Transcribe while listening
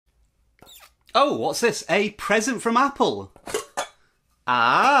Oh, what's this? A present from Apple.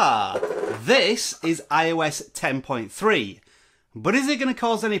 Ah, this is iOS 10.3. But is it going to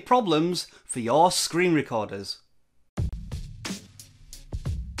cause any problems for your screen recorders?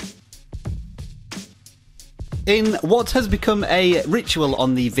 In what has become a ritual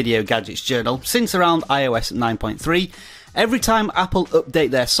on the Video Gadgets Journal since around iOS 9.3, every time Apple update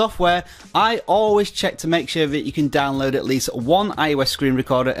their software, I always check to make sure that you can download at least one iOS screen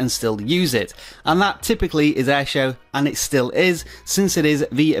recorder and still use it. And that typically is Airshou, and it still is, since it is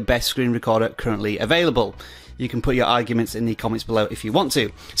the best screen recorder currently available. You can put your arguments in the comments below if you want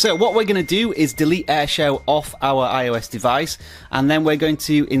to. So what we're going to do is delete Airshou off our iOS device, and then we're going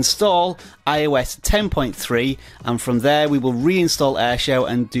to install iOS 10.3, and from there we will reinstall Airshou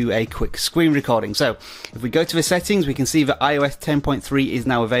and do a quick screen recording. So if we go to the settings, we can see that iOS 10.3 is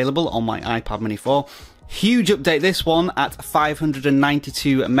now available on my iPad mini 4. Huge update, this one, at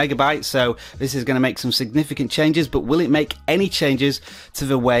 592 megabytes, so this is going to make some significant changes, but will it make any changes to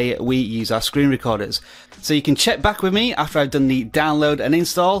the way we use our screen recorders? So you can check back with me after I've done the download and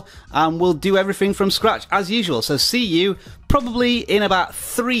install, and we'll do everything from scratch as usual. So see you probably in about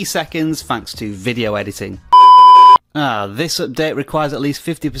 3 seconds, thanks to video editing. This update requires at least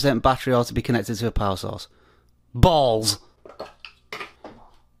 50% battery or to be connected to a power source. Balls!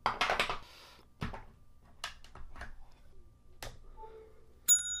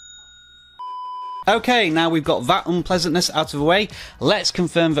 Okay, now we've got that unpleasantness out of the way, let's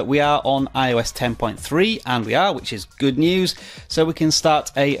confirm that we are on iOS 10.3, and we are, which is good news, so we can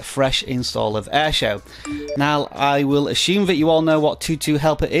start a fresh install of Airshou. Now, I will assume that you all know what 22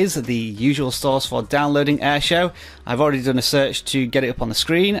 Helper is, the usual source for downloading Airshou. I've already done a search to get it up on the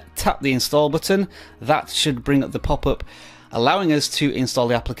screen. Tap the install button, that should bring up the pop-up allowing us to install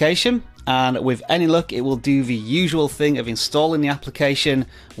the application, and with any luck it will do the usual thing of installing the application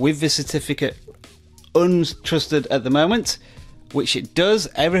with the certificate untrusted at the moment, which it does.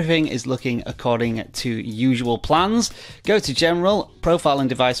 Everything is looking according to usual plans. Go to General, Profile and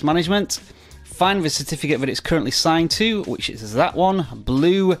Device Management, find the certificate that it's currently signed to, which is that one,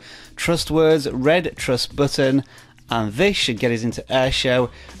 blue trust words, red trust button, and this should get us into Airshou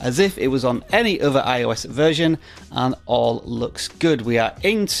as if it was on any other iOS version, and all looks good. We are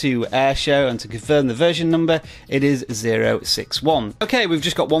into Airshou, and to confirm the version number, it is 061. Okay, we've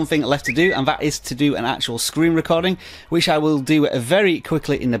just got one thing left to do, and that is to do an actual screen recording, which I will do very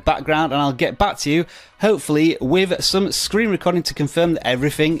quickly in the background, and I'll get back to you, hopefully with some screen recording to confirm that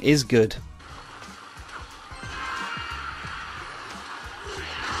everything is good.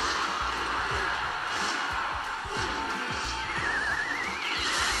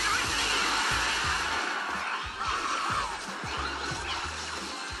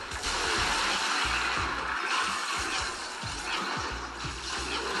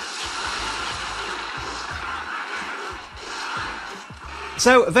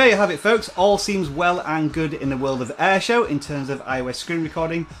 So there you have it, folks. All seems well and good in the world of Airshou in terms of iOS screen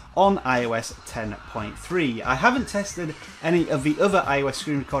recording on iOS 10.3. I haven't tested any of the other iOS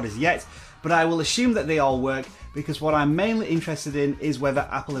screen recorders yet, but I will assume that they all work, because what I'm mainly interested in is whether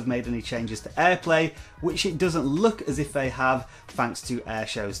Apple have made any changes to AirPlay, which it doesn't look as if they have, thanks to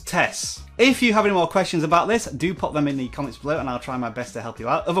Airshou's tests. If you have any more questions about this, do pop them in the comments below and I'll try my best to help you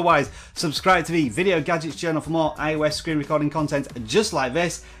out. Otherwise, subscribe to the Video Gadgets Journal for more iOS screen recording content just like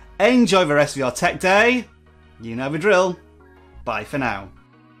this. Enjoy the rest of your tech day. You know the drill. Bye for now.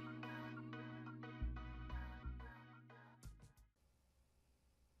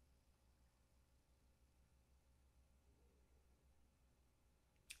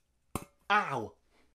 Ow!